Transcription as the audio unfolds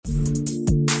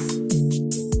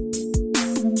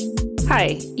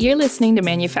Hi, you're listening to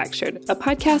Manufactured, a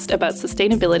podcast about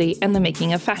sustainability and the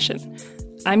making of fashion.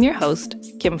 I'm your host,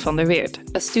 Kim van der Weert,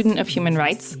 a student of human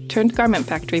rights, turned garment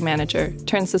factory manager,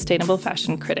 turned sustainable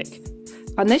fashion critic.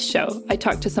 On this show, I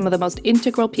talk to some of the most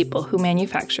integral people who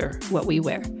manufacture what we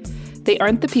wear. They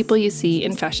aren't the people you see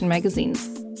in fashion magazines.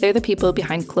 They're the people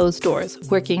behind closed doors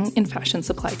working in fashion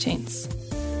supply chains.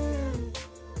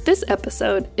 This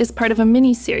episode is part of a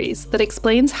mini-series that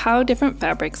explains how different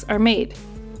fabrics are made.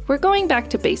 We're going back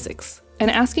to basics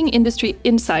and asking industry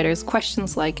insiders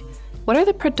questions like, what are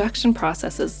the production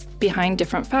processes behind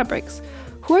different fabrics?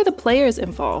 Who are the players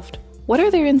involved? What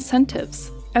are their incentives?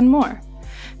 And more.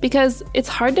 Because it's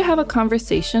hard to have a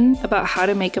conversation about how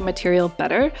to make a material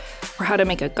better or how to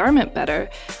make a garment better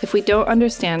if we don't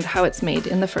understand how it's made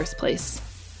in the first place.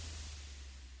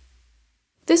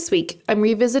 This week, I'm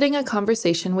revisiting a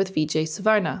conversation with Vijay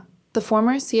Suvarna, the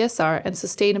former CSR and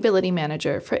Sustainability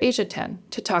Manager for Asiatan,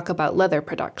 to talk about leather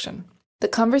production. The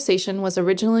conversation was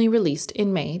originally released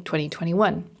in May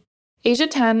 2021.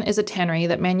 Asiatan is a tannery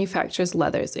that manufactures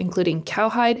leathers including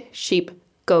cowhide, sheep,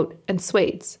 goat, and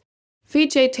suedes.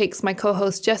 Vijay takes my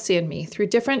co-host Jessie and me through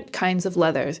different kinds of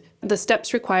leathers, the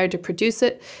steps required to produce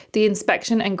it, the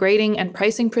inspection and grading and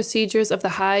pricing procedures of the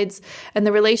hides, and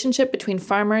the relationship between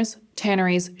farmers,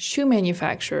 tanneries, shoe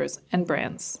manufacturers, and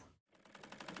brands.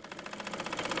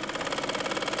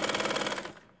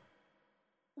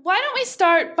 Why don't we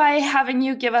start by having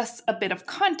you give us a bit of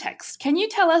context? Can you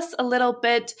tell us a little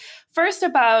bit first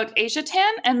about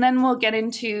Asiatan, and then we'll get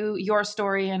into your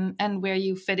story and where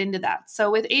you fit into that.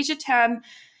 So with Asiatan,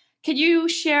 could you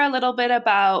share a little bit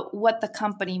about what the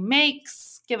company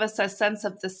makes, give us a sense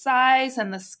of the size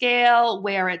and the scale,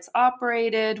 where it's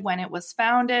operated, when it was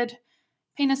founded?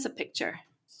 Paint us a picture.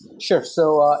 Sure.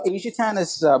 So Asiatan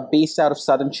is based out of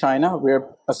southern China. We're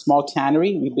a small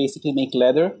tannery. We basically make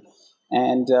leather.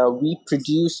 And we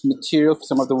produce material for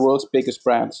some of the world's biggest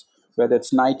brands, whether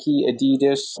it's Nike,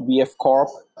 Adidas, VF Corp,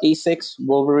 Asics,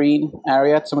 Wolverine,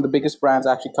 Ariat. Some of the biggest brands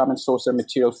actually come and source their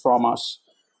material from us.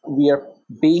 We are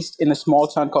based in a small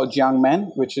town called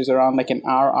Jiangmen, which is around like an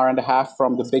hour and a half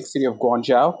from the big city of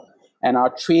Guangzhou. And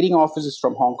our trading office is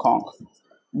from Hong Kong.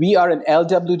 We are an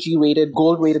LWG-rated,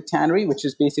 gold-rated tannery, which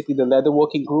is basically the leather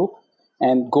working group.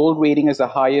 And gold rating is the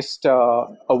highest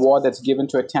award that's given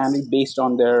to a tannery based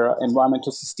on their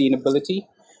environmental sustainability.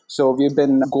 So we've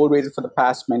been gold rated for the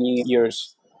past many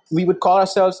years. We would call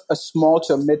ourselves a small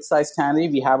to a mid-sized tannery.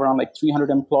 We have around like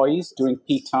 300 employees during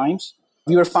peak times.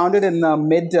 We were founded in the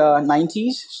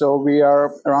mid-90s, so we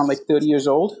are around like 30 years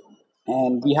old.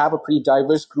 And we have a pretty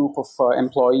diverse group of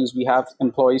employees. We have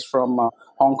employees from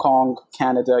Hong Kong,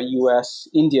 Canada, US,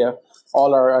 India.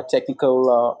 All our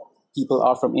technical people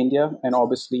are from India and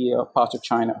obviously parts of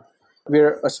China.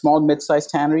 We're a small mid-sized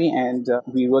tannery, and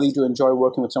we really do enjoy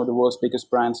working with some of the world's biggest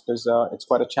brands because it's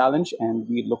quite a challenge and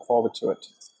we look forward to it.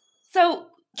 So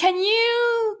can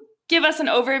you give us an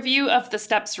overview of the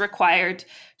steps required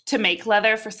to make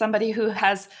leather for somebody who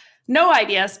has no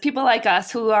ideas, people like us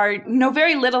who know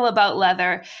very little about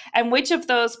leather, and which of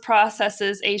those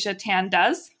processes Asiatan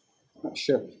does?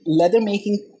 Sure. Leather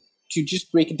making, to just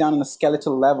break it down on a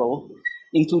skeletal level,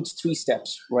 includes 3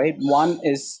 steps, right? One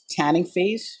is tanning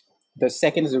phase, the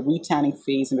second is a retanning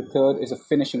phase, and the third is a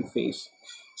finishing phase.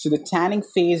 So the tanning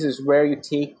phase is where you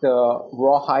take the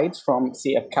raw hides from,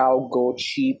 say, a cow, goat,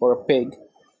 sheep, or a pig,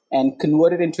 and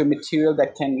convert it into a material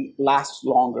that can last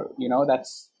longer. You know,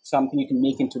 that's something you can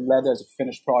make into leather as a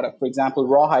finished product. For example,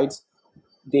 raw hides,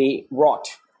 they rot,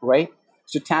 right?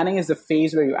 So tanning is the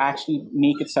phase where you actually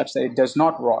make it such that it does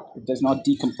not rot, it does not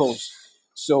decompose.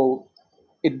 So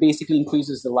it basically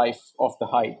increases the life of the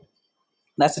hide.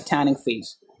 That's the tanning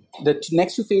phase. The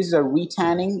next 2 phases are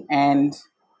retanning and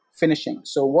finishing.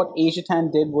 So what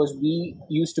Asiatan did was we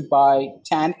used to buy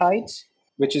tanned hides,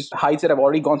 which is hides that have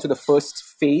already gone through the first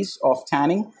phase of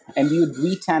tanning, and we would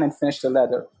retan and finish the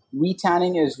leather.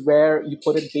 Retanning is where you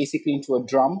put it basically into a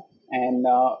drum and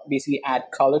basically add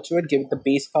color to it, give it the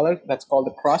base color. That's called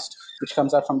the crust, which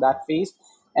comes out from that phase.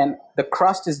 And the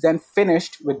crust is then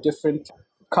finished with different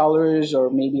colors, or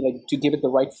maybe like to give it the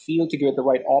right feel, to give it the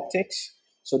right optics.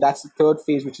 So that's the third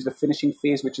phase, which is the finishing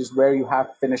phase, which is where you have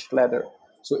finished leather.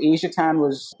 So Asiatan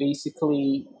was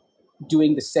basically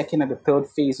doing the second and the third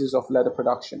phases of leather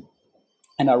production.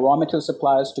 And our raw material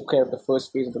suppliers took care of the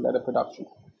first phase of the leather production.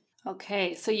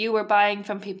 Okay, so you were buying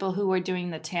from people who were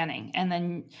doing the tanning. And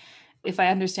then, if I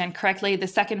understand correctly, the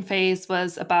second phase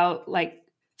was about like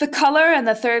the color, and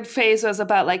the third phase was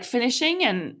about like finishing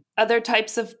and other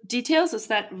types of details. Is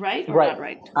that right or not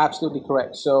right? Absolutely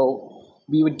correct. So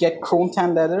we would get chrome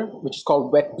tan leather, which is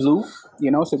called wet blue,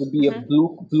 so it would be a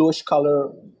bluish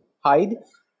color hide.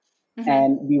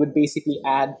 And we would basically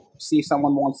add, see if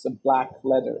someone wants a black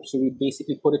leather. So we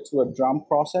basically put it through a drum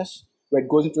process where it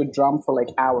goes into a drum for like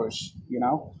hours,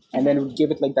 and then it would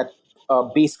give it like that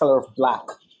base color of black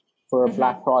for a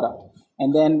black product.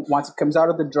 And then once it comes out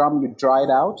of the drum, you dry it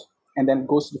out, and then it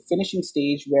goes to the finishing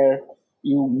stage where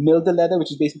you mill the leather,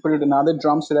 which is basically put it in another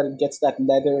drum so that it gets that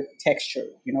leather texture,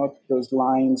 those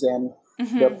lines and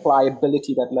the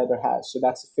pliability that leather has. So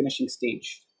that's the finishing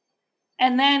stage.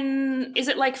 And then is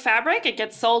it like fabric? It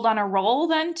gets sold on a roll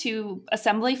then to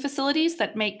assembly facilities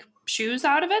that make shoes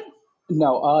out of it?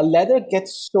 No, leather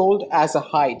gets sold as a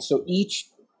hide. So each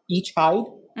hide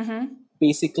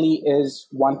basically is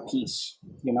one piece,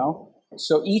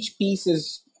 So each piece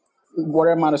is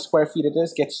whatever amount of square feet it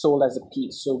is, gets sold as a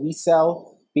piece. So we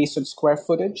sell based on square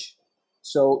footage.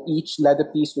 So each leather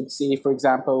piece would say, for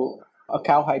example, a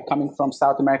cowhide coming from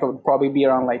South America would probably be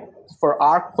around for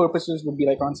our purposes, would be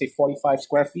around, say, 45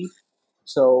 square feet.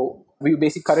 So we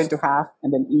basically cut it into half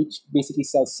and then each basically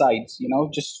sells sides,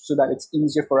 just so that it's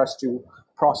easier for us to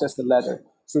process the leather.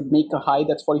 So we'd make a hide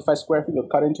that's 45 square feet, we'll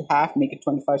cut it into half, make it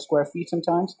 25 square feet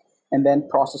sometimes, and then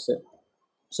process it.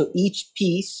 So each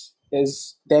piece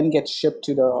then gets shipped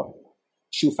to the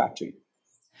shoe factory.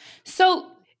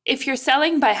 So if you're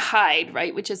selling by hide,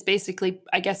 right, which is basically,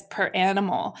 I guess, per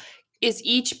animal, is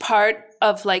each part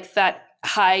of that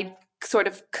hide sort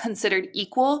of considered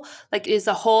equal? Is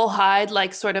a whole hide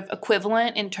sort of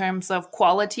equivalent in terms of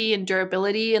quality and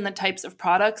durability and the types of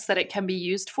products that it can be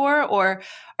used for? Or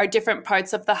are different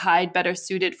parts of the hide better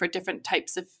suited for different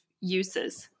types of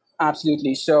uses?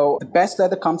 Absolutely. So the best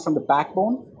leather comes from the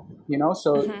backbone,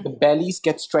 so the bellies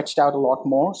get stretched out a lot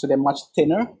more. So they're much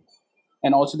thinner.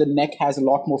 And also the neck has a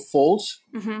lot more folds.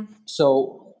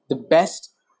 So the best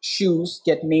shoes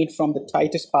get made from the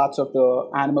tightest parts of the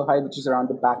animal hide, which is around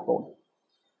the backbone.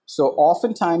 So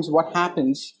oftentimes what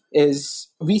happens is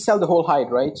we sell the whole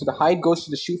hide, right? So the hide goes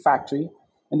to the shoe factory,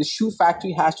 and the shoe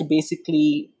factory has to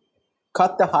basically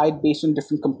cut the hide based on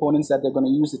different components that they're going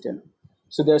to use it in.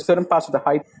 So there are certain parts of the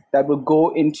hide that will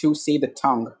go into, say, the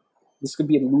tongue. This could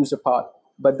be a looser part.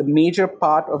 But the major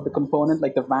part of the component,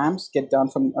 like the vamps, get done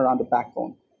from around the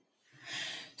backbone.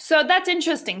 So that's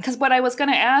interesting, because what I was going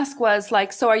to ask was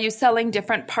so are you selling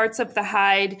different parts of the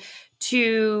hide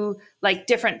to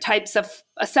different types of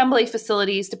assembly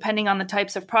facilities depending on the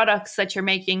types of products that you're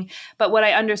making? But what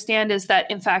I understand is that,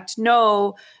 in fact,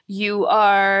 no, you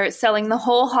are selling the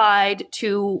whole hide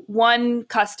to one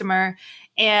customer,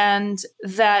 and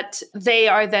that they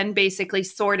are then basically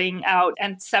sorting out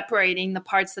and separating the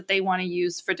parts that they want to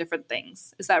use for different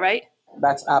things. Is that right?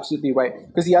 That's absolutely right.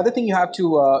 Because the other thing you have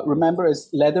to remember is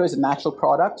leather is a natural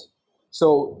product.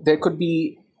 So there could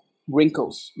be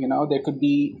wrinkles, there could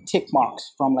be tick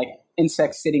marks from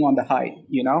insects sitting on the hide,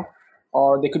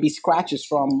 or there could be scratches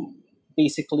from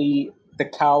basically the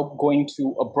cow going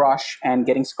to a brush and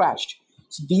getting scratched.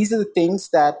 So these are the things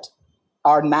that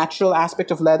are natural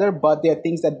aspect of leather, but they are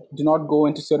things that do not go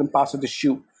into certain parts of the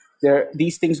shoe.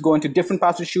 These things go into different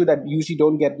parts of the shoe that usually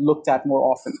don't get looked at more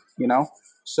often,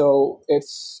 So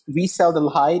we sell the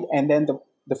hide, and then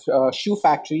the shoe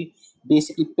factory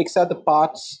basically picks out the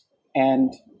parts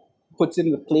and puts it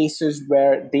in the places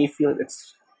where they feel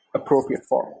it's appropriate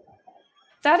for.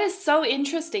 That is so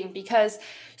interesting, because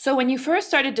so when you first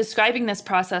started describing this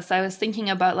process, I was thinking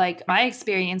about my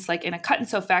experience in a cut and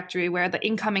sew factory where the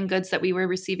incoming goods that we were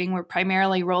receiving were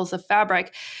primarily rolls of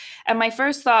fabric. And my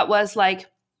first thought was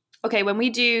okay, when we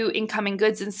do incoming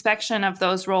goods inspection of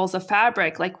those rolls of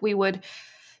fabric, we would,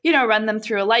 run them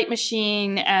through a light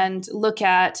machine and look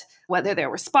at whether there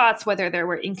were spots, whether there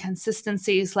were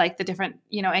inconsistencies, the different,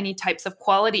 any types of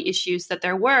quality issues that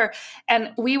there were.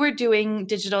 And we were doing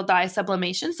digital dye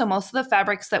sublimation. So most of the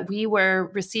fabrics that we were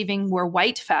receiving were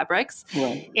white fabrics,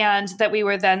 right, and that we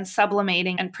were then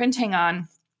sublimating and printing on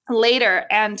later.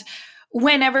 And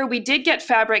whenever we did get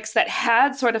fabrics that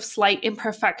had sort of slight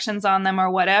imperfections on them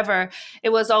or whatever, it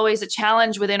was always a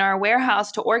challenge within our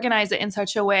warehouse to organize it in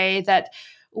such a way that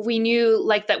we knew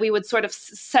that we would sort of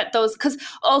set those, because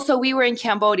also we were in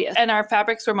Cambodia and our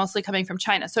fabrics were mostly coming from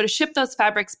China. So to ship those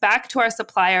fabrics back to our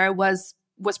supplier was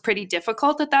pretty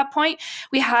difficult at that point.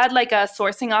 We had a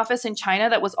sourcing office in China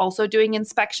that was also doing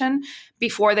inspection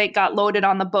before they got loaded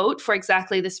on the boat for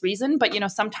exactly this reason. But,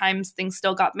 sometimes things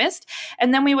still got missed.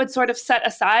 And then we would sort of set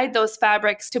aside those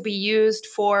fabrics to be used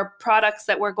for products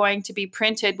that were going to be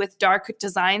printed with dark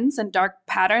designs and dark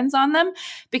patterns on them,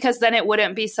 because then it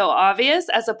wouldn't be so obvious,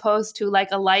 as opposed to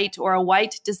a light or a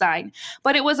white design.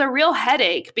 But it was a real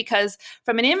headache, because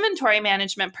from an inventory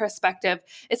management perspective,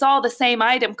 it's all the same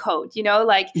item code,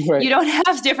 like Right. you don't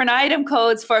have different item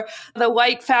codes for the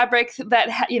white fabric that,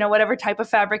 whatever type of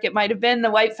fabric it might've been,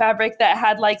 the white fabric that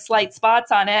had like slight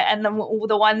spots on it and the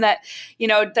one that,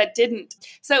 that didn't.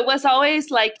 So it was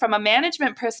always like, from a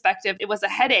management perspective, it was a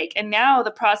headache. And now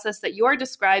the process that you're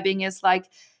describing is like,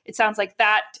 it sounds like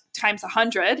that times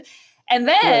 100. And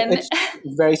then Right.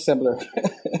 It's very similar.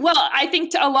 well, I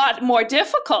think a lot more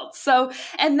difficult. So,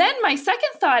 and then my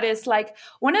second thought is like,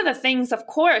 one of the things, of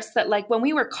course, that like when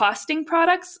we were costing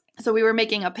products, so we were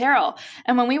making apparel,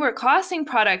 and when we were costing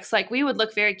products, like we would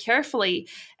look very carefully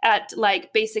at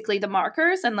like basically the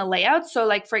markers and the layout. So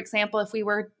like, for example, if we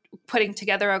were putting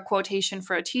together a quotation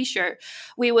for a t-shirt,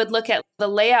 we would look at the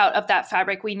layout of that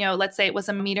fabric. We know, let's say it was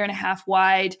 1.5 meters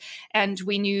wide, and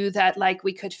we knew that like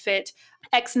we could fit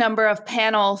X number of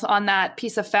panels on that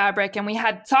piece of fabric. And we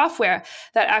had software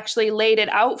that actually laid it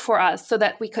out for us so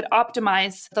that we could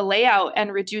optimize the layout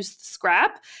and reduce the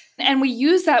scrap. And we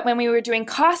used that when we were doing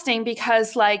costing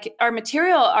because like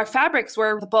our fabrics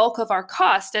were the bulk of our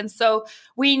cost. And so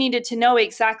we needed to know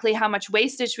exactly how much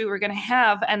wastage we were going to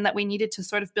have and that we needed to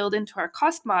sort of build into our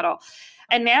cost model.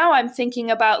 And now I'm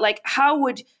thinking about like, how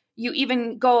would you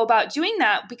even go about doing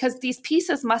that? Because these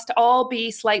pieces must all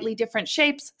be slightly different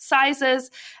shapes,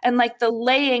 sizes, and like the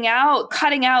laying out,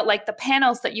 cutting out like the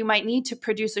panels that you might need to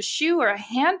produce a shoe or a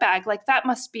handbag. Like that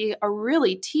must be a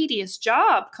really tedious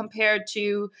job compared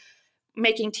to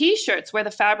making t-shirts where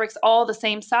the fabric's all the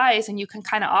same size and you can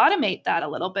kind of automate that a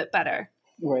little bit better.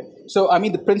 Right. So, I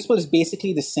mean, the principle is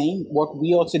basically the same. What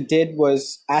we also did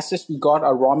was, as we got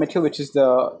our raw material, which is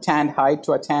the tanned hide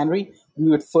to our tannery, we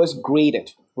would first grade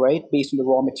it, right, based on the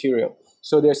raw material.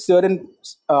 So there are certain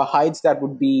hides that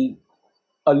would be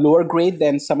a lower grade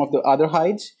than some of the other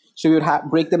hides. So we would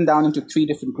break them down into 3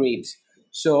 different grades.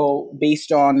 So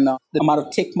based on the amount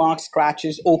of tick marks,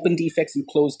 scratches, open defects, and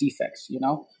closed defects,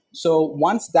 So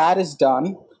once that is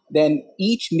done, then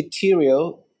each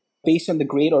material based on the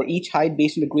grade, or each hide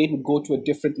based on the grade, would go to a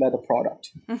different leather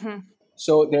product. Mm-hmm.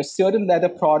 So there are certain leather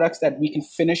products that we can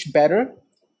finish better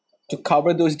to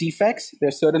cover those defects. There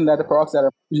are certain leather products that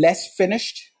are less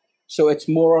finished. So it's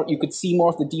more, you could see more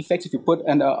of the defects if you put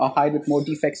a hide with more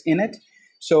defects in it.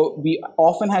 So we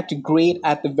often had to grade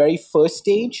at the very first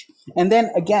stage. And then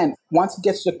again, once it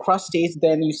gets to the crust stage,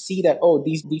 then you see that, oh,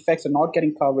 these defects are not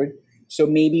getting covered. So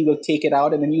maybe we'll take it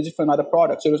out and then use it for another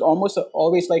product. So it was almost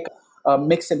always like a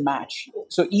mix and match.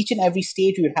 So each and every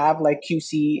stage we would have like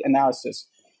QC analysis,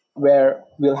 where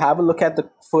we'll have a look at the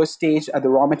first stage at the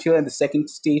raw material, and the second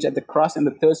stage at the crust, and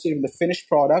the third stage of the finished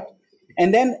product.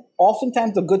 And then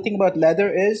oftentimes the good thing about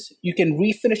leather is you can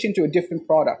refinish into a different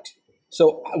product.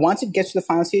 So once it gets to the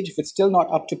final stage, if it's still not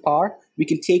up to par, we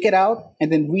can take it out and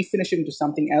then refinish it into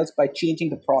something else by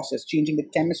changing the process, changing the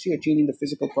chemistry, or changing the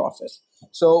physical process.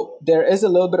 So there is a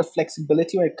little bit of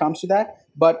flexibility when it comes to that,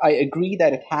 but I agree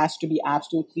that it has to be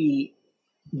absolutely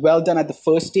well done at the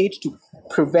first stage to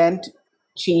prevent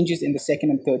changes in the second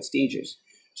and third stages.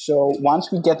 So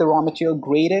once we get the raw material,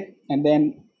 grade it, and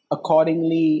then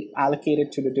accordingly allocate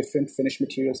it to the different finished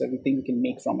materials that we think we can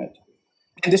make from it.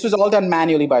 And this was all done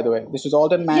manually, by the way. This was all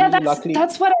done manually. Yeah,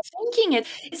 that's what I'm thinking.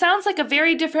 It sounds like a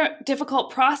very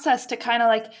difficult process to kind of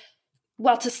like,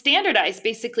 well, to standardize,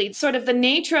 basically. Sort of the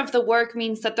nature of the work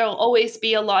means that there'll always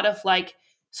be a lot of like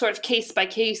sort of case by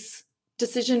case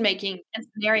decision making and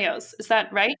scenarios. Is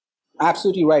that right?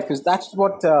 Absolutely right, because that's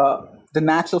what the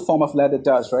natural form of leather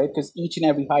does, right? Because each and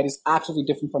every hide is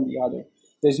absolutely different from the other.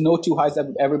 There's no 2 hides that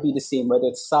would ever be the same, whether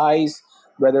it's size,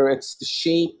 whether it's the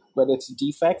shape, whether it's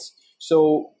defects.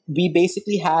 So we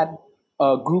basically had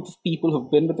a group of people who've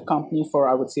been with the company for,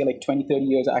 I would say, like 20, 30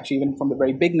 years, actually even from the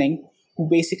very beginning, who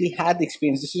basically had the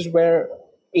experience. This is where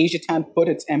Asiatan put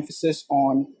its emphasis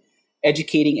on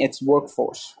educating its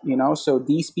workforce, So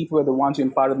these people are the ones who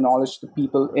imparted knowledge to the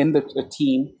people in the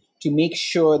team to make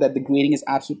sure that the grading is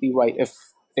absolutely right. If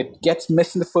it gets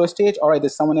missed in the first stage, all right,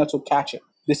 there's someone else who'll catch it.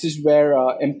 This is where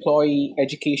employee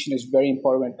education is very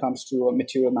important when it comes to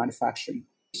material manufacturing.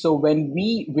 So when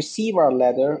we receive our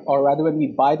leather, or rather when we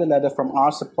buy the leather from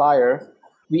our supplier,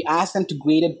 we ask them to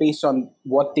grade it based on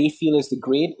what they feel is the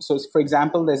grade. So for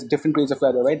example, there's different grades of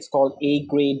leather, right? It's called A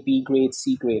grade, B grade,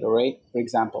 C grade, all right, for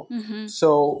example. Mm-hmm.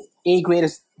 So A grade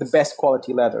is the best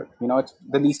quality leather. It's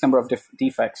the least number of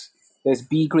defects. There's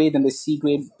B grade and there's C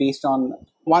grade based on,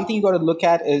 one thing you got to look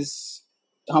at is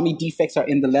how many defects are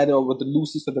in the leather or what the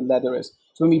looseness of the leather is.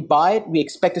 So when we buy it, we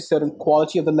expect a certain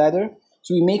quality of the leather.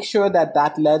 So we make sure that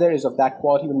that leather is of that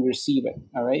quality when we receive it,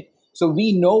 all right? So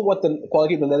we know what the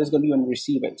quality of the leather is going to be when we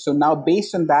receive it. So now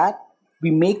based on that, we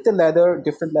make the leather,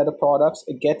 different leather products.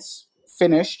 It gets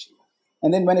finished.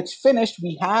 And then when it's finished,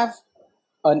 we have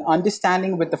an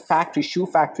understanding with the shoe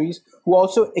factories, who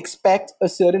also expect a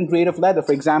certain grade of leather.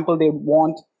 For example, they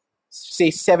want, say,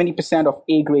 70% of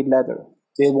A grade leather.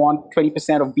 They want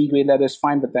 20% of B grade leather is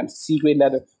fine with them. C grade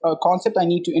leather. A concept I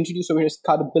need to introduce over here is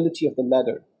cutability of the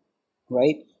leather,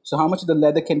 right? So how much of the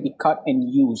leather can be cut and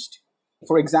used?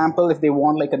 For example, if they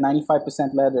want like a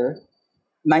 95% leather,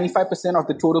 95% of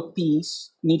the total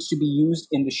piece needs to be used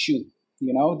in the shoe.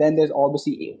 Then there's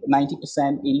obviously 90%,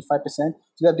 85%. So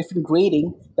there are different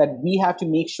grading that we have to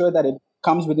make sure that it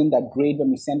comes within that grade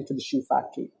when we send it to the shoe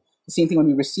factory. The same thing when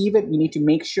we receive it, we need to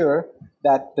make sure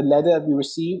that the leather that we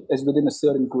receive is within a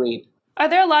certain grade. Are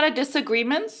there a lot of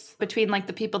disagreements between like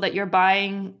the people that you're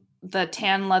buying the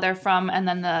tan leather from and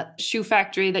then the shoe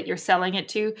factory that you're selling it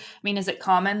to? I mean, is it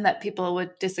common that people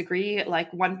would disagree?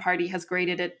 Like one party has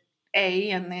graded it A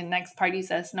and the next party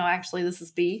says, no, actually, this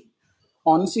is B?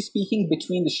 Honestly speaking,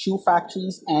 between the shoe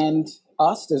factories and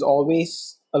us, there's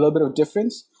always a little bit of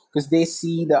difference because they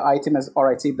see the item as, all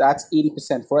right, say that's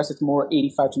 80%. For us, it's more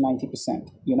 85 to 90%,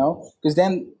 because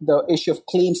then the issue of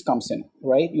claims comes in,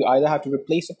 right? You either have to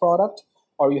replace a product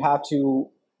or you have to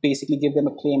basically give them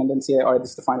a claim and then say, all right,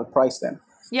 this is the final price then.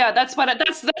 Yeah, that's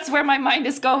where my mind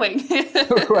is going.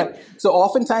 Right. So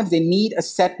oftentimes they need a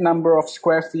set number of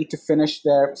square feet to finish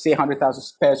their, say, 100,000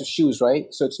 pairs of shoes,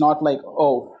 right? So it's not like,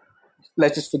 oh,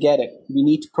 let's just forget it. We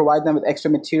need to provide them with extra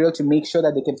material to make sure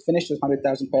that they can finish those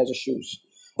 100,000 pairs of shoes.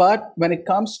 But when it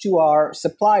comes to our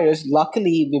suppliers,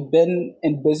 luckily, we've been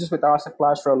in business with our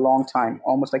suppliers for a long time,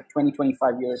 almost like 20,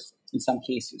 25 years in some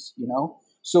cases,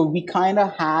 So we kind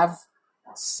of have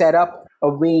set up a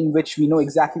way in which we know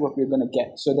exactly what we're going to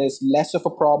get. So there's less of a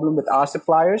problem with our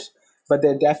suppliers, but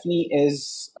there definitely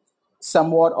is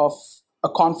somewhat of a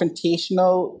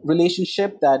confrontational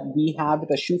relationship that we have with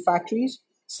the shoe factories.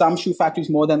 Some shoe factories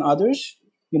more than others,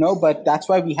 but that's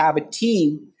why we have a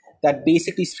team that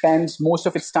basically spends most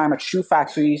of its time at shoe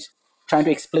factories trying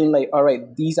to explain like, all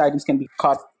right, these items can be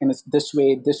cut in this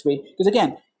way. Because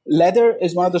again, leather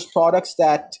is one of those products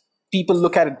that people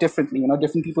look at it differently.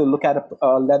 Different people look at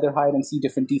a leather hide and see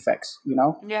different defects,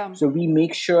 Yeah. So we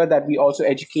make sure that we also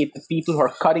educate the people who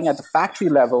are cutting at the factory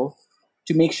level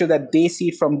to make sure that they see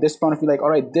it from this point of view, like,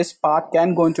 all right, this part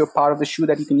can go into a part of the shoe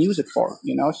that you can use it for,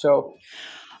 so.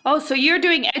 Oh, so you're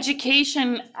doing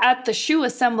education at the shoe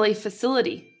assembly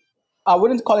facility. I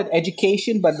wouldn't call it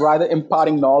education, but rather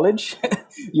imparting knowledge.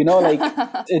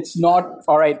 It's not,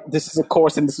 all right, this is a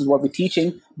course and this is what we're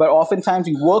teaching. But oftentimes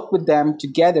we work with them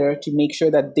together to make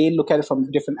sure that they look at it from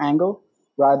a different angle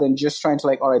rather than just trying to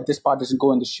like, all right, this part doesn't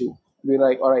go in the shoe. We're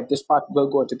like, all right, this part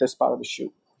will go into this part of the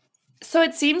shoe. So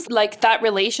it seems like that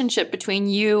relationship between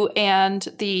you and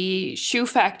the shoe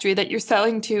factory that you're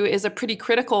selling to is a pretty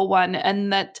critical one,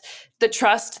 and that the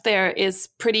trust there is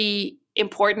pretty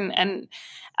important. And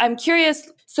I'm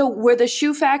curious, so were the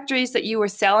shoe factories that you were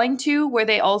selling to, were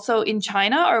they also in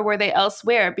China or were they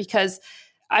elsewhere? Because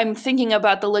I'm thinking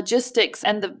about the logistics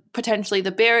and potentially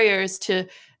the barriers to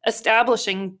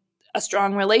establishing a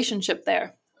strong relationship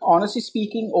there. Honestly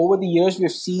speaking, over the years,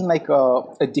 we've seen like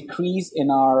a decrease in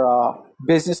our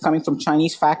business coming from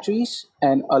Chinese factories.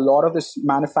 And a lot of this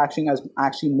manufacturing has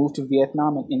actually moved to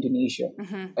Vietnam and Indonesia,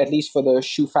 at least for the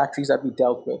shoe factories that we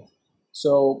dealt with.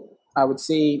 So I would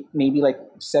say maybe like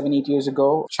 7-8 years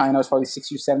ago, China was probably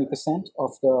 60 to 70%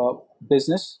 of the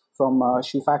business from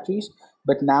shoe factories.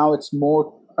 But now it's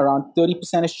more around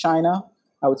 30% is China.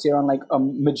 I would say around like a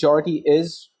majority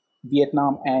is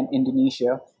Vietnam and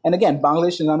Indonesia. And again,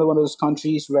 Bangladesh is another one of those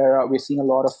countries where we're seeing a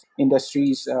lot of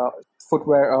industries,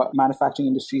 footwear manufacturing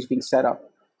industries being set up.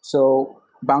 So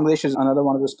Bangladesh is another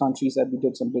one of those countries that we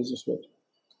did some business with.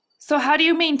 So how do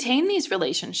you maintain these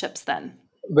relationships then?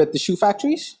 With the shoe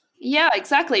factories? Yeah,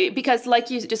 exactly. Because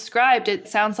like you described, it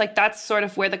sounds like that's sort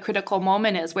of where the critical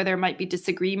moment is, where there might be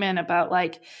disagreement about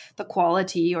like the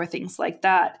quality or things like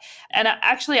that. And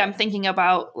actually, I'm thinking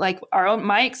about like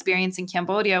my experience in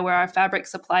Cambodia, where our fabric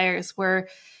suppliers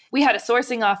we had a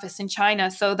sourcing office in China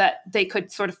so that they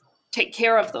could sort of take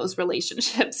care of those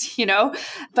relationships,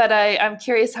 But I'm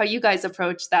curious how you guys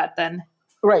approach that then.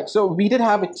 Right. So we did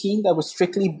have a team that was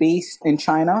strictly based in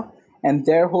China. And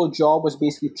their whole job was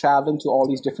basically traveling to all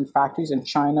these different factories in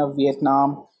China,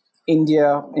 Vietnam,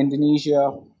 India,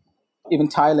 Indonesia, even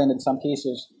Thailand in some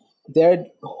cases. Their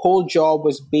whole job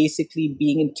was basically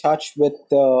being in touch with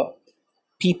the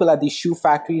people at these shoe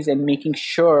factories and making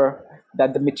sure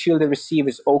that the material they receive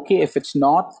is okay. If it's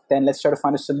not, then let's try to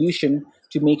find a solution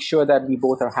to make sure that we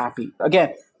both are happy.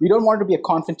 Again, we don't want it to be a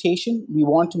confrontation. We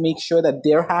want to make sure that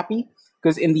they're happy,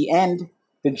 because in the end,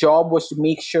 the job was to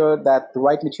make sure that the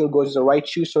right material goes to the right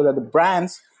shoe so that the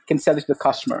brands can sell it to the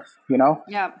customer,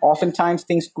 Yeah. Oftentimes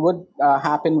things would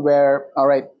happen where, all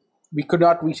right, we could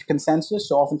not reach a consensus.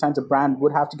 So oftentimes a brand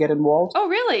would have to get involved. Oh,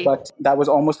 really? But that was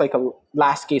almost like a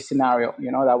last case scenario.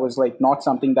 That was like not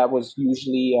something that was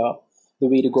usually the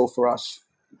way to go for us.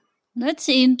 That's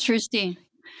interesting.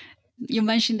 You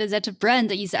mentioned that the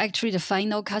brand is actually the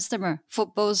final customer for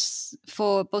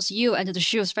both you and the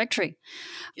shoes factory.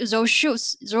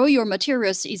 Though your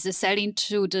materials is selling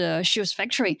to the shoes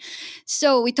factory.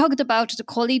 So we talked about the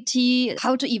quality,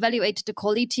 how to evaluate the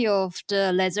quality of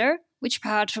the leather, which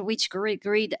part, which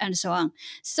grade, and so on.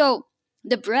 So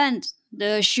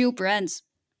the shoe brands,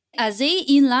 are they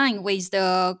in line with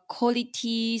the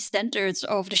quality standards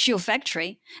of the shoe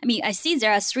factory? I mean, I see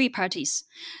there are three parties: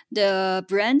 the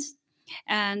brand,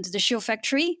 and the shoe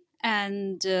factory,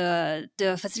 and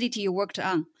the facility you worked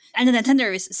on, and the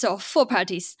tanneries. So four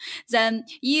parties. Then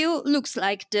you looks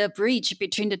like the bridge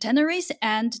between the tanneries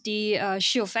and the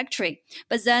shoe factory.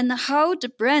 But then how the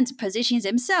brand positions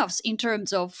themselves in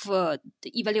terms of the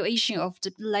evaluation of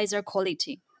the leather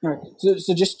quality? All right.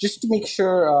 So just to make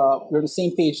sure we're on the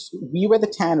same page, we were the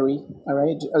tannery. All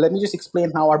right. Let me just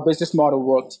explain how our business model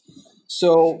worked.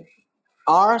 So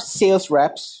our sales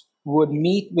reps would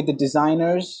meet with the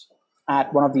designers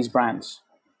at one of these brands,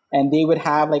 and they would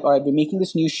have like, all right, we're making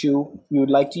this new shoe. We would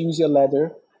like to use your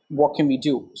leather. What can we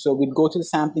do? So we'd go to the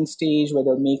sampling stage where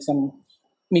they'll make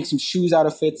some shoes out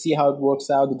of it, see how it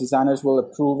works out. The designers will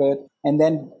approve it, and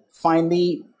then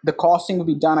finally the costing will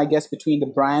be done, I guess, between the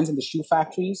brands and the shoe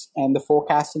factories, and the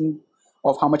forecasting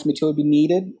of how much material will be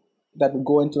needed. That would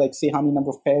go into like, say, how many number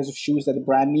of pairs of shoes that the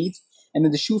brand needs, and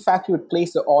then the shoe factory would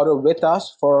place the order with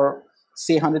us for,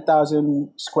 say,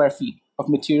 100,000 square feet of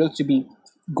material to be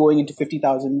going into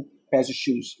 50,000 pairs of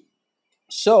shoes.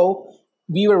 So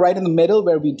we were right in the middle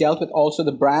where we dealt with also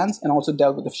the brands and also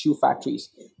dealt with the shoe factories.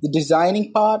 The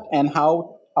designing part and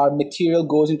how our material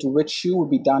goes into which shoe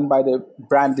would be done by the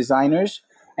brand designers,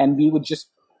 and we would just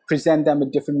present them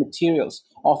with different materials.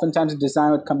 Oftentimes the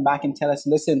designer would come back and tell us,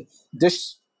 listen,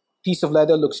 this piece of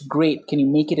leather looks great. Can you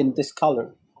make it in this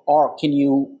color? Or can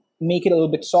you make it a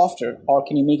little bit softer? Or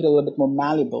can you make it a little bit more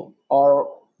malleable? Or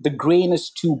the grain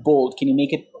is too bold. Can you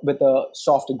make it with a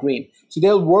softer grain? So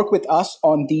they'll work with us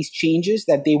on these changes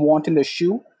that they want in the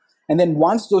shoe. And then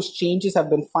once those changes have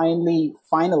been finally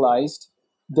finalized,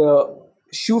 the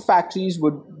shoe factories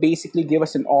would basically give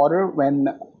us an order when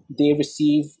they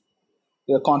receive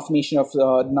the confirmation of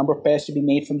the number of pairs to be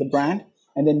made from the brand.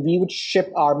 And then we would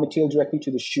ship our material directly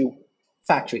to the shoe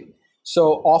factory.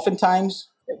 So oftentimes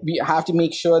we have to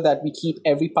make sure that we keep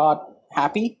every part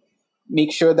happy,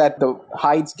 make sure that the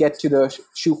hides get to the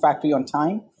shoe factory on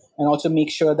time, and also make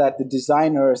sure that the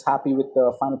designer is happy with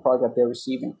the final product that they're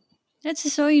receiving.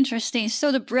 That's so interesting.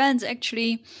 So the brands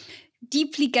actually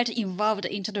deeply get involved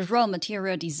into the raw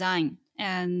material design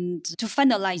and to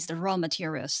finalize the raw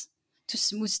materials to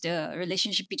smooth the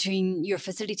relationship between your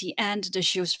facility and the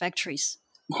shoes factories.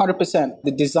 100%.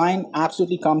 The design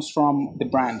absolutely comes from the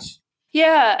brands.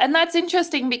 Yeah, and that's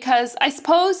interesting because I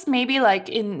suppose maybe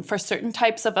like for certain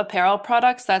types of apparel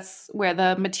products, that's where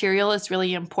the material is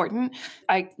really important.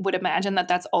 I would imagine that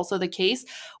that's also the case.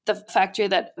 The factory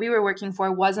that we were working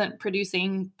for wasn't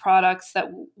producing products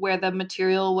where the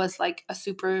material was like a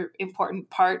super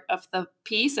important part of the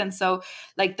piece. And so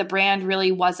like the brand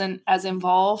really wasn't as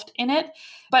involved in it.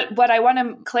 But what I want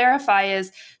to clarify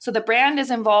is, so the brand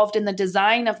is involved in the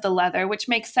design of the leather, which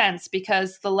makes sense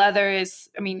because the leather is,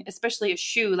 I mean, especially a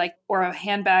shoe like or a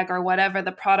handbag or whatever,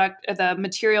 the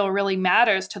material really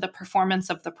matters to the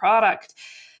performance of the product.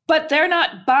 But they're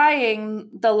not buying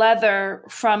the leather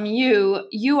from you.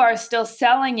 You are still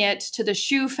selling it to the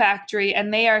shoe factory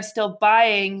and they are still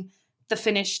buying the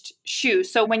finished shoe.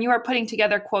 So when you are putting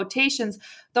together quotations,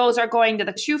 those are going to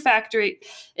the shoe factory,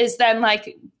 is then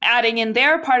like adding in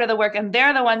their part of the work, and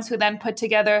they're the ones who then put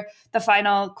together the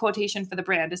final quotation for the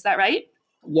brand. Is that right?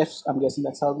 Yes, I'm guessing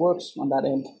that's how it works on that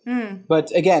end.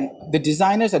 But again, the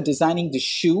designers are designing the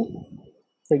shoe,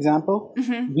 for example.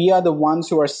 We are the ones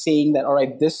who are saying that, all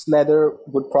right, this leather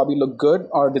would probably look good,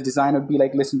 or the designer would be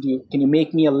like, listen, can you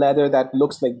make me a leather that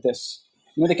looks like this?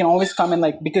 They can always come in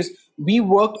like, because we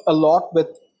worked a lot with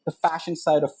the fashion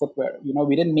side of footwear.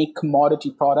 We didn't make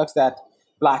commodity products that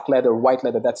black leather, white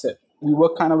leather, that's it. We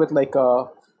work kind of with like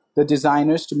the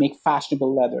designers to make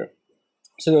fashionable leather.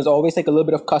 So there's always like a little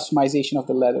bit of customization of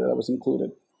the leather that was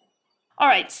included. All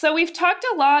right. So we've talked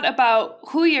a lot about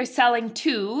who you're selling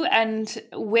to and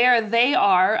where they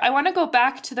are. I want to go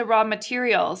back to the raw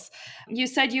materials. You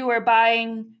said you were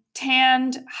buying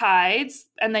tanned hides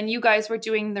and then you guys were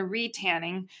doing the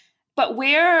retanning. But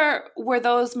where were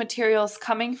those materials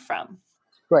coming from?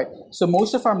 Right. So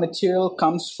most of our material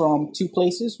comes from two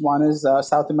places. One is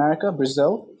South America,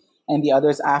 Brazil, and the other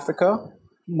is Africa,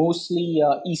 mostly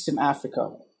Eastern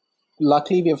Africa.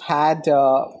 Luckily, we've had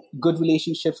good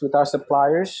relationships with our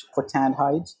suppliers for tanned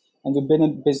hides, and we've been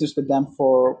in business with them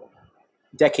for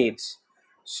decades.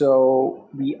 So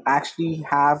we actually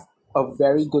have a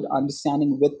very good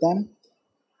understanding with them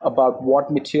about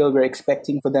what material we're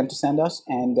expecting for them to send us,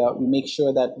 and we make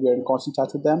sure that we're in constant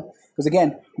touch with them. Because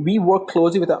again, we work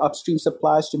closely with our upstream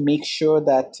suppliers to make sure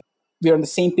that we're on the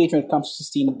same page when it comes to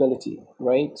sustainability,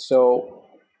 right? So,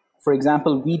 for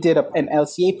example, we did an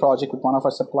LCA project with one of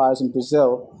our suppliers in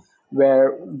Brazil,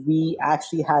 where we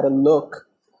actually had a look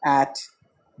at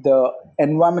the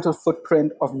environmental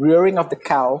footprint of rearing of the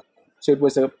cow. So it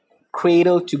was a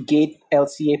cradle to gate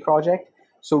LCA project.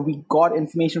 So we got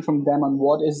information from them on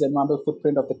what is the environmental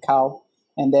footprint of the cow,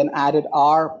 and then added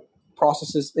our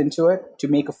processes into it to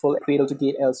make a full cradle to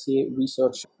gate LCA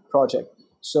research project.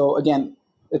 So again,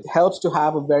 it helps to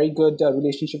have a very good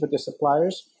relationship with your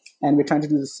suppliers, and we're trying to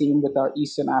do the same with our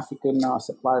Eastern African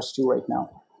suppliers too right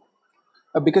now.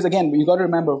 Because again, you got to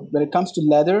remember, when it comes to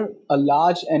leather, a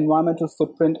large environmental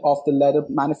footprint of the leather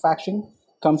manufacturing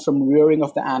comes from rearing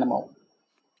of the animal.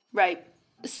 Right.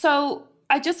 So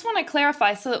I just want to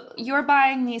clarify. So you're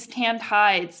buying these tanned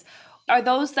hides. Are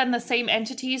those then the same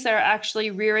entities that are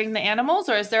actually rearing the animals,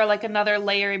 or is there like another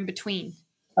layer in between?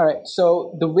 All right.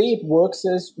 So the way it works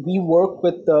is we work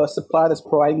with the supplier that's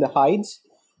providing the hides.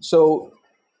 So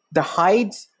the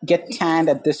hides get tanned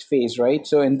at this phase, right?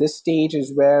 So in this stage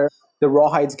is where the raw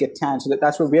hides get tanned. So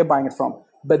that's where we're buying it from.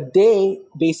 But they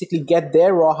basically get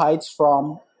their raw hides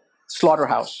from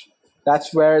slaughterhouse.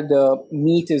 That's where the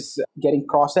meat is getting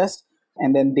processed.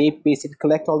 And then they basically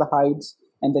collect all the hides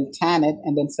and then tan it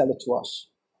and then sell it to us.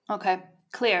 Okay,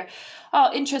 clear.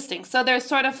 Oh, interesting. So there's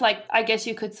sort of like, I guess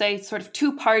you could say, sort of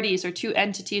two parties or two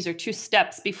entities or two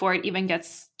steps before it even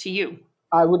gets to you.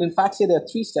 I would in fact say there are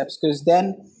three steps, because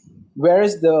then where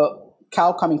is the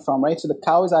cow coming from, right? So the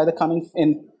cow is either coming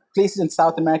in places in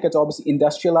South America, it's obviously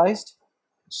industrialized.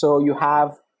 So you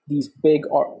have these big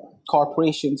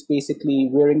corporations basically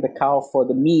rearing the cow for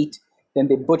the meat, then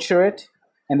they butcher it,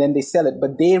 and then they sell it.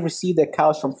 But they receive their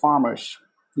cows from farmers,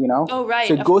 you know? Oh, right.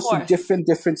 So it goes through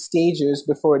different stages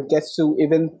before it gets to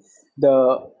even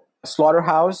the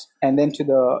slaughterhouse and then to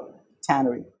the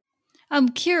tannery. I'm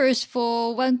curious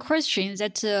for one question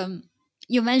that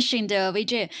you mentioned,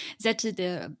 Vijay, that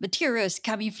the materials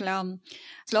coming from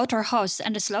slaughterhouse,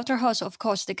 and the slaughterhouse, of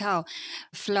course, the cow,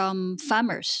 from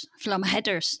farmers, from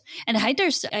headers. And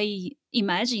headers, I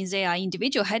imagine they are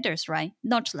individual headers, right?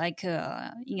 Not like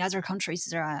in other countries,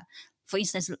 there are, for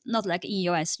instance, not like in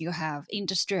US, you have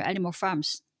industrial animal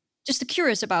farms. Just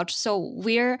curious about, so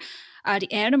where are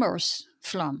the animals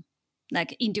from?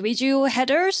 Like individual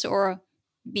headers or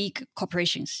big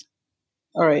corporations?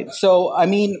 All right. So, I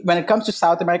mean, when it comes to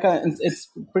South America, it's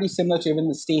pretty similar to even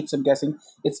the States, I'm guessing.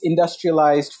 It's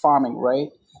industrialized farming, right?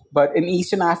 But in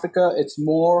Eastern Africa, it's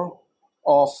more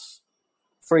of,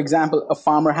 for example, a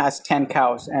farmer has 10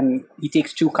 cows and he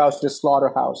takes 2 cows to the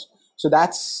slaughterhouse. So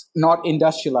that's not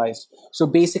industrialized. So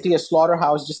basically, a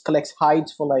slaughterhouse just collects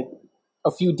hides for like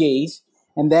a few days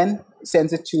and then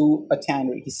sends it to a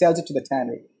tannery. He sells it to the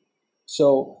tannery.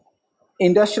 So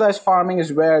industrialized farming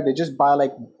is where they just buy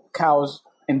like cows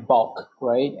in bulk,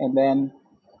 right? And then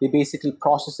they basically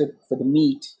process it for the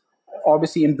meat.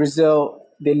 Obviously, in Brazil,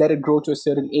 they let it grow to a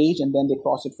certain age and then they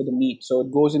process it for the meat. So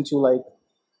it goes into like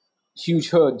huge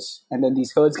herds, and then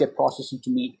these herds get processed into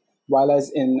meat. While as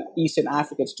in Eastern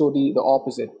Africa, it's totally the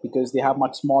opposite because they have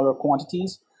much smaller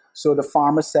quantities. So the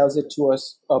farmer sells it to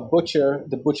a butcher.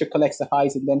 The butcher collects the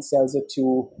hides and then sells it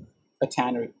to a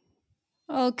tannery.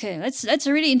 Okay, that's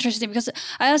really interesting, because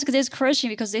I ask this question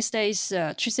because these days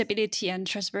traceability and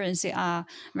transparency are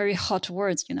very hot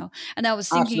words, you know. And I was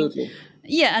thinking, Absolutely.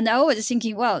 yeah, and I was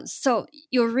thinking, well, so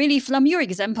you really, from your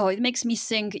example, it makes me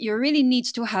think you really need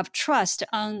to have trust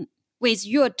on with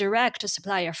your direct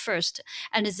supplier first,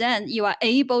 and then you are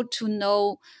able to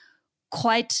know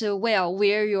quite well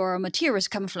where your materials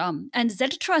come from, and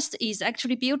that trust is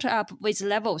actually built up with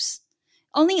levels.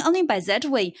 Only by that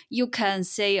way you can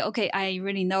say, okay, I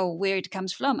really know where it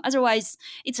comes from. Otherwise,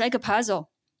 it's like a puzzle.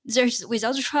 There's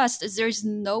without trust, there's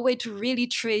no way to really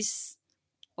trace.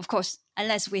 Of course,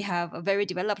 unless we have a very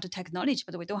developed technology,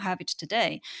 but we don't have it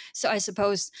today. So I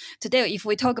suppose today, if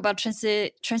we talk about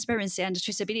transparency and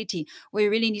traceability, we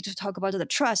really need to talk about the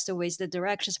trust with the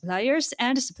direct suppliers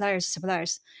and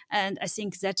suppliers. And I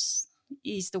think that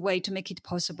is the way to make it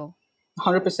possible.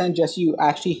 100%, Jesse, you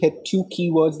actually hit 2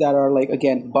 keywords that are like,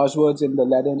 again, buzzwords in the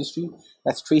leather industry.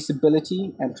 That's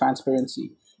traceability and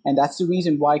transparency. And that's the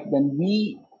reason why when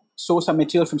we source our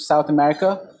material from South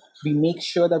America, we make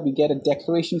sure that we get a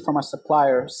declaration from our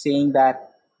supplier saying that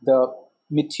the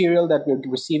material that we're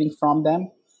receiving from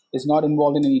them is not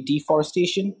involved in any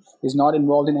deforestation, is not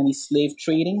involved in any slave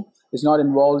trading, is not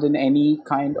involved in any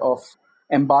kind of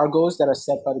embargoes that are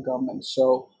set by the government.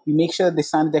 So we make sure that they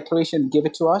sign a declaration and give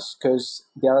it to us because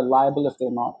they are liable if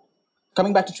they're not.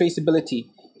 Coming back to traceability.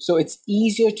 So it's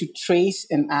easier to trace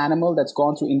an animal that's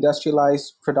gone through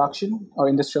industrialized production or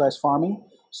industrialized farming.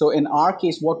 So in our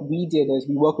case, what we did is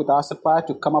we worked with our supplier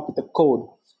to come up with a code.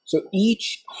 So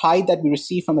each hide that we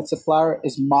receive from the supplier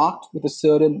is marked with a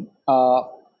certain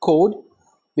code,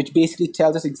 which basically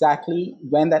tells us exactly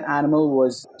when that animal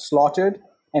was slaughtered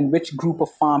and which group of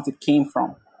farms it came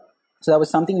from. So that was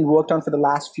something we worked on for the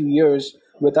last few years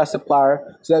with our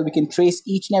supplier so that we can trace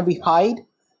each and every hide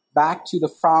back to the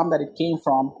farm that it came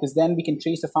from, because then we can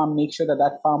trace the farm, make sure that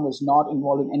that farm was not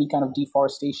involved in any kind of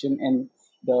deforestation in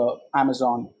the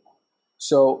Amazon.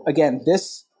 So again,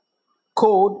 this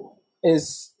code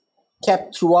is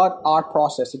kept throughout our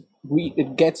process.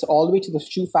 It gets all the way to the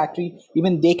shoe factory.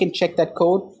 Even they can check that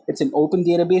code. It's an open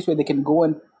database where they can go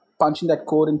and punch in that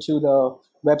code into the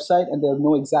website and they'll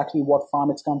know exactly what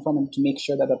farm it's come from and to make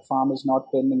sure that that farm has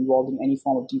not been involved in any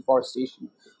form of deforestation.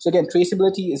 So again,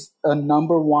 traceability is a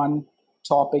number one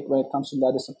topic when it comes to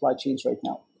leather supply chains right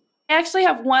now. I actually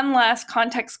have one last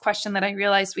context question that I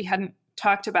realized we hadn't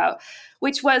talked about,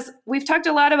 which was, we've talked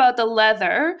a lot about the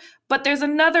leather, but there's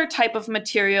another type of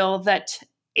material that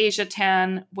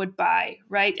Asiatan would buy,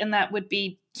 right? And that would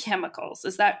be chemicals.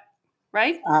 Is that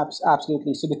right?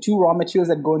 Absolutely. So the two raw materials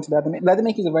that go into leather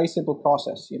making is a very simple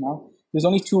process. There's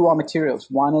only two raw materials.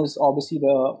 One is obviously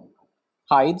the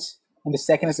hides, and the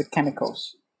second is the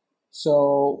chemicals.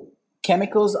 So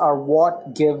chemicals are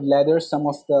what give leather some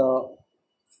of the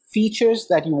features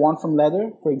that you want from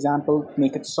leather. For example,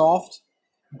 make it soft.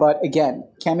 But again,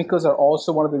 chemicals are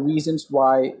also one of the reasons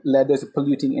why leather is a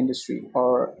polluting industry,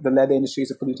 or the leather industry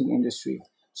is a polluting industry.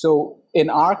 So in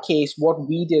our case, what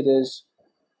we did is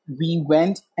we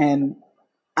went and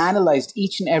analyzed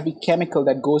each and every chemical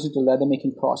that goes into the leather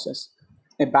making process.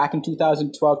 And back in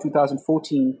 2012,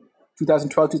 2013,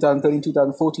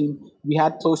 2014, we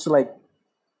had close to like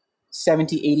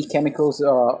 70, 80 chemicals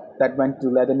that went to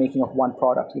leather making of one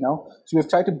product, So we've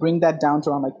tried to bring that down to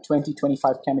around like 20,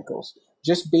 25 chemicals,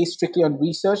 just based strictly on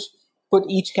research, put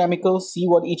each chemical, see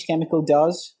what each chemical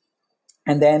does,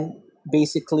 and then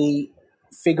basically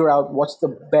figure out what's the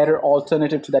better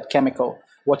alternative to that chemical.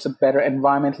 What's a better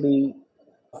environmentally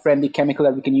friendly chemical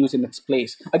that we can use in its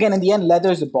place. Again, in the end, leather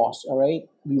is the boss, all right?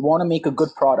 We want to make a good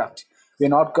product. We're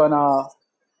not going to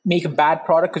make a bad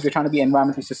product because we're trying to be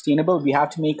environmentally sustainable. We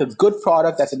have to make a good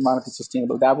product that's environmentally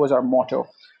sustainable. That was our motto.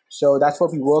 So that's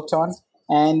what we worked on.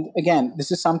 And again,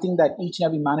 this is something that each and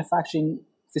every manufacturing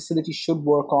facility should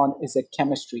work on, is a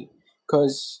chemistry.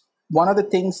 Because one of the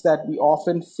things that we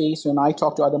often face when I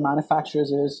talk to other manufacturers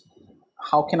is,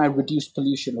 how can I reduce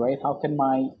pollution, right? How can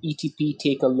my ETP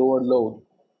take a lower load,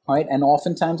 right? And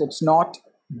oftentimes it's not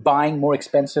buying more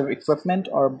expensive equipment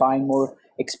or buying more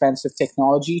expensive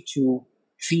technology to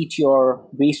treat your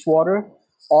wastewater.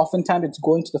 Oftentimes it's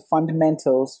going to the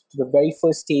fundamentals, to the very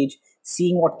first stage,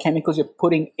 seeing what chemicals you're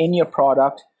putting in your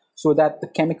product so that the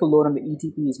chemical load on the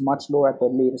ETP is much lower at the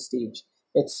later stage.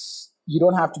 You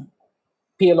don't have to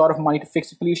pay a lot of money to fix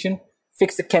the pollution.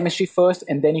 Fix the chemistry first,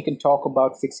 and then you can talk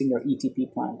about fixing your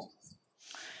ETP plant.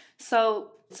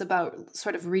 So it's about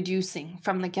sort of reducing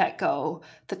from the get-go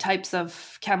the types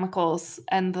of chemicals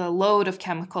and the load of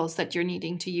chemicals that you're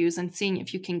needing to use, and seeing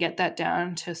if you can get that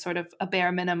down to sort of a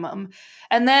bare minimum.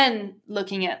 And then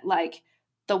looking at like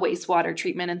the wastewater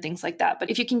treatment and things like that. But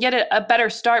if you can get a better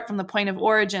start from the point of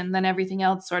origin, then everything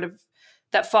else sort of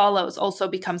that follows also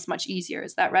becomes much easier.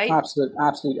 Is that right?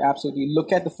 Absolutely.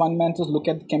 Look at the fundamentals, look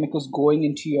at the chemicals going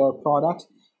into your product,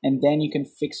 and then you can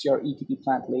fix your ETP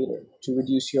plant later to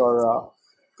reduce your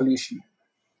pollution.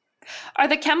 Are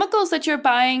the chemicals that you're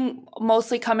buying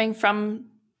mostly coming from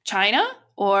China,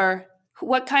 or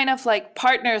what kind of like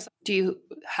partners do you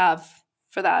have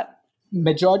for that?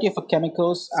 Majority of our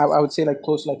chemicals, I would say like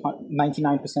close to like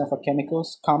 99% of our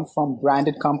chemicals come from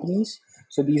branded companies.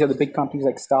 So these are the big companies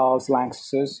like Stahls,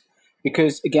 Lanxess.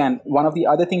 Because again, one of the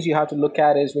other things you have to look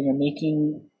at is when you're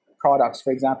making products,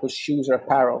 for example, shoes or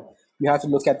apparel, you have to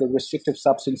look at the restrictive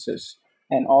substances.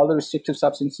 And all the restrictive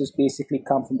substances basically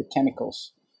come from the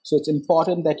chemicals. So it's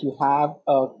important that you have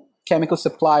a chemical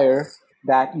supplier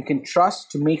that you can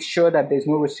trust to make sure that there's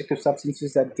no restrictive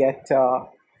substances that get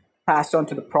passed on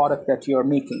to the product that you're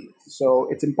making. So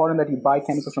it's important that you buy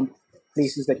chemicals from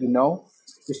places that you know.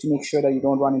 just to make sure that you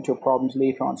don't run into problems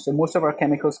later on. So most of our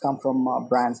chemicals come from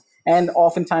brands. And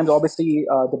oftentimes, obviously,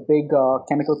 the big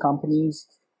chemical companies,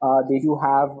 they do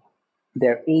have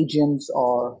their agents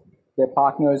or their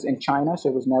partners in China. So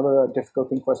it was never a difficult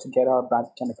thing for us to get our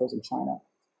branded chemicals in China.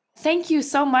 Thank you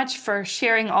so much for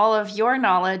sharing all of your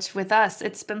knowledge with us.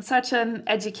 It's been such an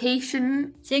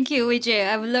education. Thank you, Vijay.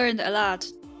 I've learned a lot.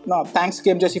 No, thanks,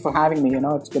 Kim, Jessie, for having me.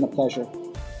 It's been a pleasure.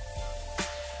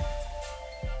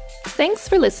 Thanks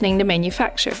for listening to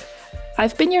Manufactured.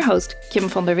 I've been your host, Kim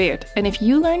van der Weert, and if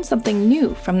you learned something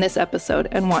new from this episode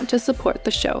and want to support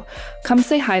the show, come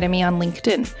say hi to me on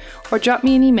LinkedIn or drop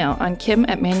me an email on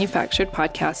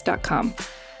kim@manufacturedpodcast.com.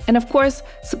 And of course,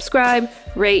 subscribe,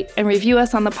 rate, and review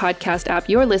us on the podcast app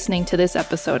you're listening to this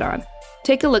episode on.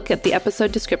 Take a look at the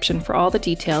episode description for all the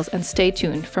details and stay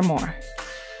tuned for more.